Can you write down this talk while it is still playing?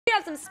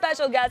have some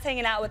special guests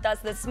hanging out with us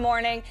this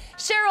morning.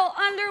 Sheryl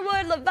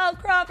Underwood, Lavell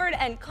Crawford,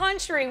 and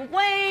Kountry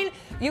Wayne.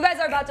 You guys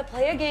are about to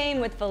play a game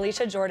with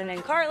Felicia, Jordan,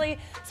 and Carly.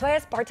 So I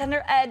asked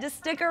bartender Ed to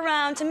stick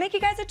around to make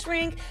you guys a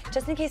drink,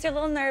 just in case you're a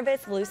little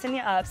nervous, loosen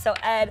you up. So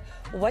Ed,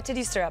 what did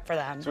you stir up for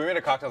them? So we made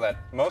a cocktail that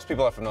most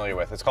people are familiar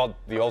with. It's called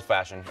the Old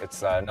Fashioned.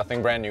 It's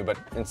nothing brand new, but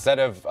instead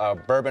of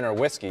bourbon or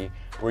whiskey,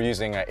 we're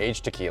using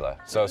aged tequila.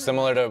 So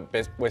similar to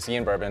whiskey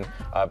and bourbon,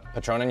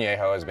 Patron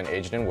Añejo has been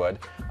aged in wood.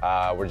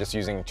 We're just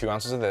using 2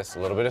 ounces of this, a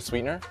little bit of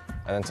sweetener,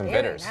 and then some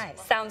bitters.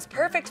 Nice. Sounds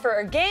perfect for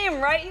a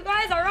game, right, you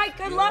guys? All right,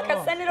 good luck.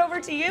 I'll send it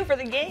over to you for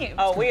the game.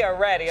 Oh, we are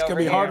ready. It's going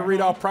to be hard to read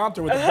off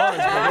prompter with the buzz,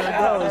 but here it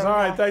goes. All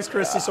right, thanks,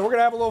 Christy. So we're going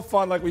to have a little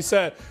fun, like we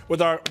said,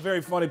 with our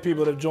very funny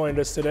people that have joined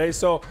us today.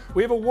 So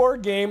we have a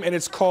word game, and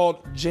it's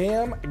called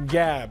Jam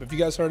Gab. Have you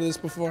guys heard of this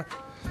before?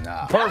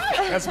 No. Perfect.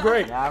 That's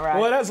great. All right.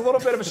 Well, it has a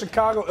little bit of a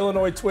Chicago,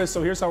 Illinois twist,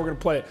 so here's how we're going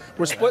to play it.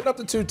 We're splitting up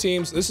the 2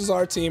 teams. This is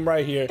our team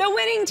right here. The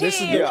winning team. This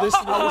is we're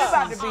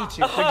about to beat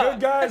you. The good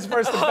guys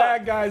versus the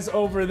bad guys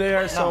over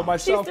there. So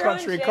myself, She's throwing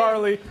Kountry, shade.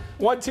 Carly.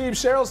 One team,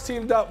 Cheryl's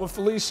teamed up with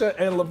Felicia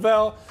and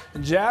Lavell.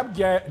 And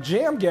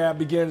Jam Gab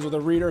begins with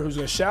a reader who's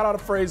going to shout out a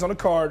phrase on a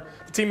card.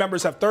 The team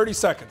members have 30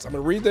 seconds. I'm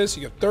going to read this.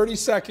 You have 30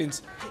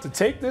 seconds to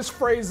take this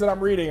phrase that I'm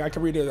reading. I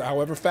can read it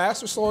however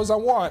fast or slow as I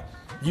want.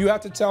 You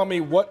have to tell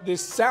me what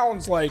this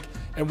sounds like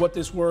and what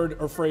this word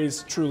or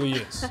phrase truly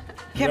is.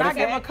 Can I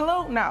give a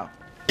clue? No.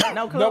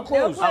 No clue? No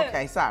clues. No clue.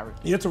 Okay, sorry.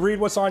 You have to read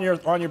what's on your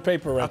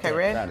paper right there. Okay,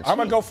 ready? I'm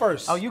going to go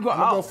first. Oh, you go. I'm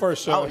going to go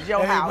first, Oh, Cheryl. it's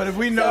your house. But if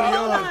we know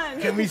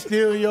yours, can we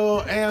steal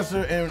your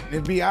answer and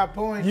it be our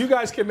point? You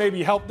guys can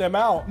maybe help them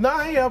out. No,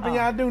 I ain't helping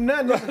y'all do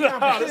nothing. This is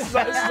No, this is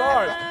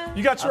ours.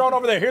 You got your own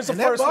over there. Here's the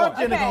And that first one.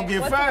 bartender gonna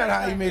get fired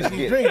how he makes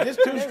these drinks.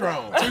 It's too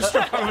strong. Too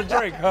strong of a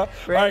drink, huh?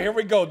 All right, here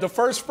we go. The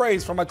first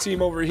phrase from my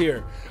team over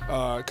here.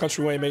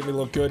 Kountry Wayne make me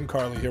look good, and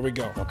Carly, here we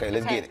go. Okay,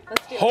 let's get it.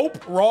 Let's do it.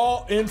 Hope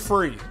raw and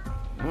free.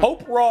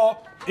 Hope raw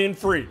and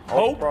free.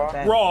 Hope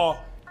raw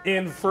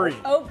and free.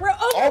 Oprah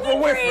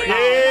Winfrey.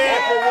 Yeah,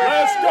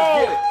 let's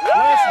go.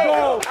 Let's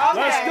go.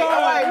 Let's go.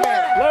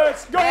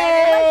 Let's go.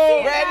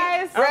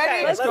 Ready?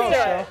 Ready? Let's go, do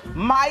Cheryl. it.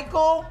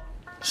 Michael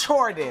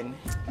Jordan.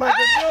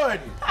 Michael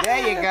Jordan.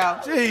 There you go.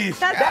 Jeez.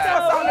 That's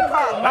what's on the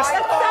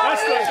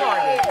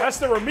card. That's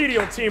the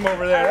remedial team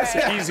over there. That's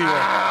an easy one.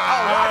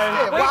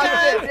 Watch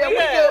this. Yeah, we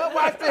good.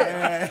 Watch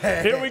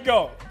this. Here we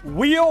go.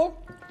 Wheel,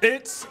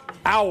 it's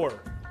our.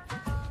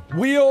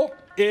 Wheel,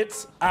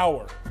 it's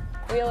our.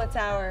 Wheel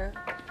Tower.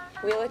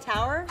 Wheel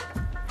Tower?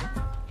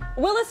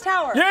 Willis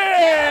Tower.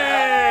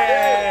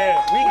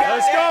 Yeah!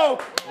 Let's go.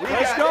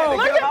 Let's go.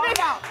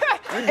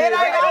 It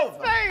ain't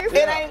over.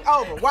 It ain't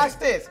over. Watch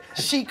this.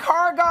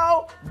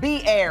 Chicago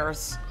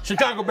Bears.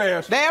 Chicago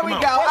Bears. There we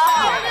Come go.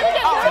 on. It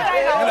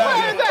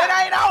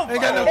ain't over.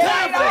 Ain't got no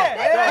time for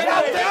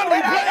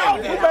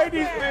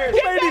it.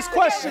 Who made these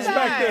questions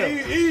back there?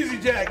 Easy,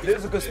 Jack. This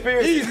is a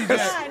conspiracy. Easy,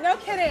 Jack. No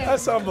kidding.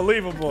 That's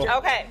unbelievable.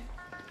 Okay.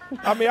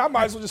 I mean, I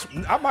might as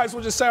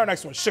well just say our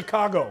next one.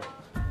 Chicago.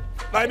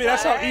 I mean,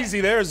 that's how easy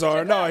theirs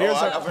are. No, here's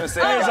ours.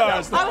 I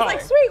was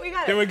like, sweet, we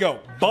got it. Here we go.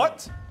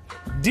 Butt,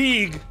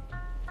 dig,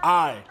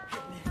 I.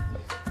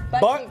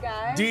 Butt,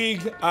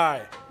 dig,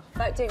 I.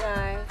 Butt dig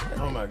eye.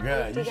 Oh my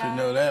God, you should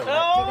know that one.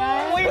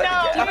 Oh, we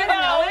know.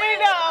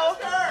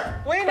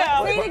 We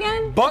know. Say it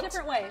again. Butt. A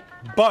different way.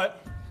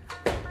 Butt,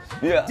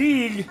 Yeah.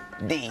 dig,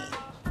 D.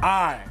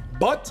 I.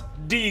 Butt,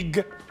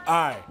 dig,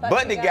 I.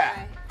 But the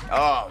guy.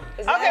 Oh.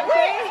 Okay,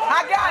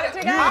 I got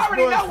it. I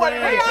already know what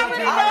it is.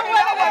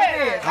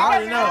 I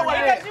already know what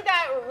it is. Because you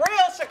got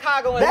real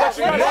Chicago in That's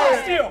there.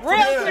 right.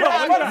 Real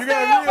Chicago. You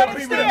got real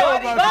people that know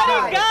about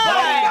Chicago.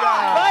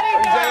 Buddy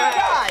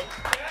guy.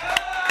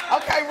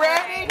 Okay,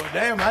 ready? Well,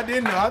 damn, I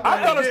didn't know. I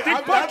thought it was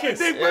Dick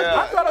Buckets. I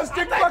thought it was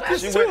Dick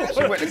Buckets She too. went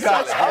to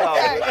college.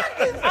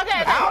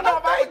 Okay. I don't know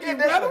if I can get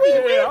this.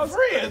 We're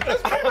friends.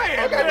 That's my man.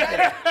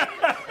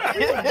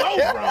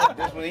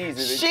 This one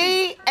easy.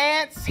 She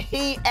ants,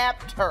 he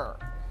apt her.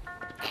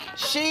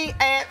 She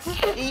ants,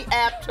 he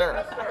apt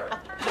her.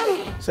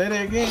 Say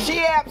that again.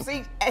 She apps,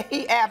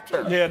 he apt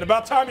her. Yeah, and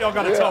about time y'all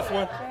got a tough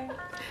one.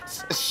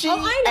 She I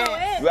know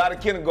ants. it. We out of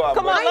kindergarten.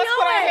 Come on, I let's know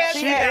put our it. hands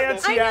She together. and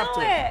she I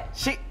after. know it.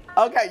 She,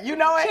 okay, you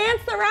know it?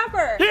 Chance the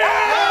Rapper.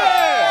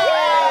 Yeah!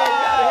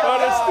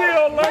 But it's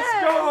still, let's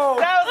go.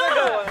 That was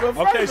a good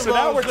one. Okay, so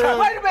now we're trying.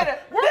 Wait a minute.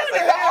 This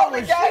is the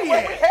only game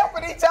where we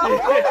helping each other.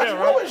 Yeah,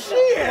 What was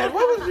she at?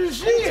 What was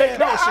she at?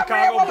 No, I read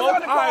Chicago, what was on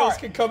both the card. aisles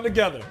can come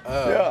together.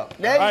 Yeah.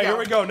 There All you right, go. here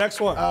we go. Next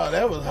one. Oh,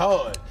 that was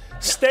hard.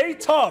 Stay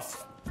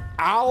tough,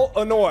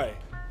 Illinois.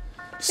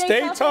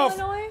 Stay tough.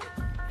 Illinois?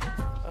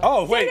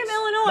 Oh, wait. State of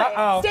Illinois.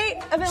 Uh-oh. State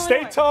of Illinois.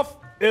 Stay tough,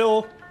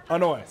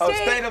 Illinois. Oh,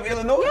 state of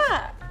Illinois?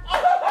 Yeah.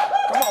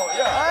 Come on,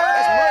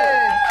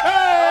 yeah.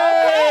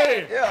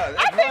 Hey! Yeah.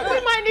 I think we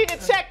might need to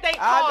check their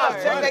I know,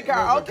 card. check that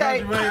card.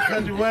 Okay.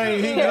 Kountry Wayne,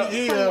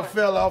 he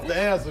fell off the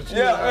answer. She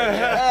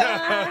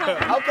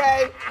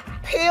Okay.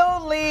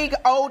 Peel League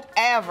Oat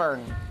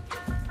Avern.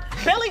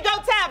 Billy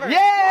Goat Tavern.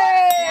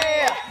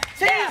 Yeah!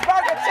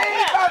 cheeseburger,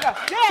 cheeseburger,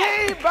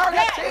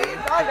 cheeseburger,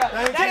 cheeseburger,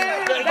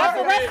 That's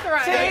a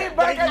restaurant.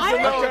 cheeseburger,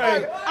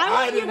 cheeseburger. I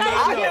want you guys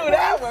I to knew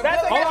that one.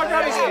 All I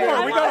got is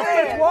four. We got a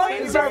fifth one?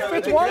 Is there a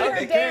fifth one?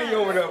 Okay.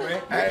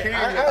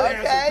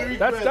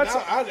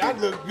 I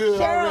look good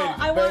Cheryl,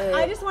 already.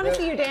 I just want to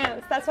see you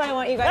dance. That's why I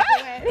want you guys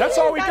to win. That's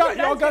all we got.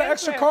 Y'all got an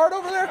That's extra it. card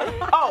over there?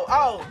 Oh,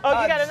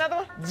 Oh, you got another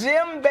one?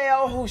 Jim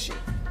Bell Hoochie.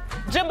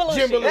 Jim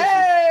Belushi.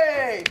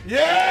 Hey!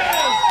 Yes!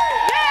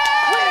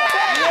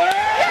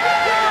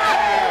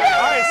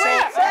 All right, so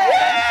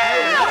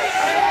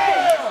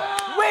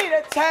We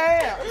the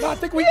champ. no, I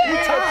think we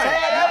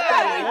tied.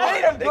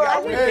 We them,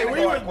 girl. Hey,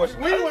 we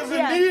was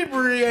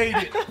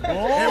inebriated.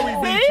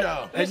 And we beat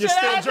y'all. And you're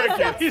still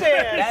drinking.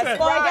 Upstairs.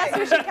 Well, I guess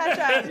we should catch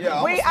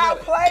up. We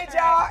outplayed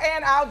y'all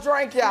and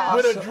outdrank y'all.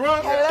 With a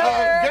drunk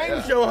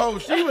game show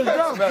host. She was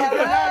drunk. She could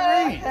not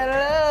read.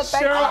 Hello.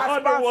 Thank you, Sheryl our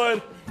sponsor.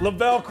 Underwood,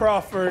 Lavell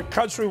Crawford,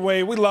 Kountry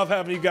Wayne. We love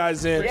having you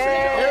guys in.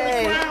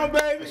 Every round,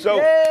 baby.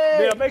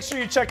 Yeah, make sure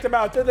you check them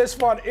out. They're this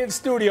fun in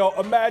studio.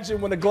 Imagine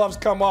when the gloves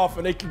come off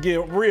and they can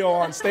get real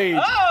on stage.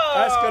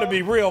 That's going to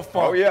be real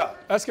fun. Oh, yeah.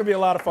 That's going to be a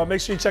lot of fun. Make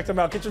sure you check them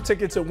out. Get your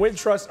tickets at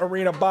Wintrust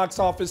Arena box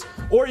office,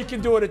 or you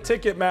can do it at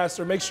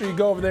Ticketmaster. Make sure you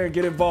go over there and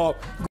get involved.